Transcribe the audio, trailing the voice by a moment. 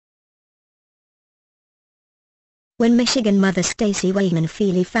When Michigan mother Stacey Wehrman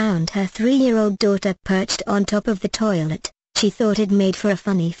Feeley found her 3-year-old daughter perched on top of the toilet, she thought it made for a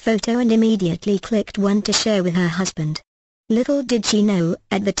funny photo and immediately clicked one to share with her husband. Little did she know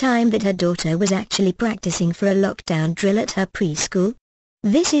at the time that her daughter was actually practicing for a lockdown drill at her preschool.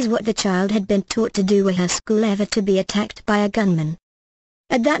 This is what the child had been taught to do were her school ever to be attacked by a gunman.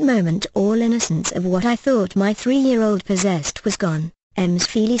 At that moment all innocence of what I thought my 3-year-old possessed was gone, Ms.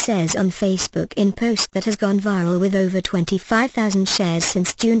 Feeley says on Facebook in post that has gone viral with over 25,000 shares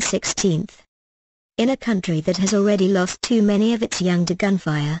since June 16. In a country that has already lost too many of its young to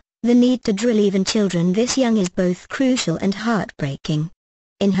gunfire, the need to drill even children this young is both crucial and heartbreaking.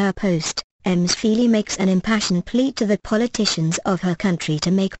 In her post, Ms. Feeley makes an impassioned plea to the politicians of her country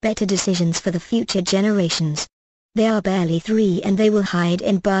to make better decisions for the future generations. They are barely 3 and they will hide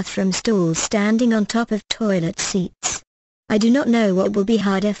in bathroom stalls standing on top of toilet seats. I do not know what will be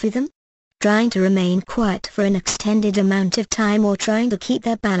harder for them. Trying to remain quiet for an extended amount of time or trying to keep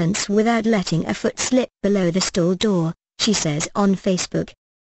their balance without letting a foot slip below the stall door, she says on Facebook.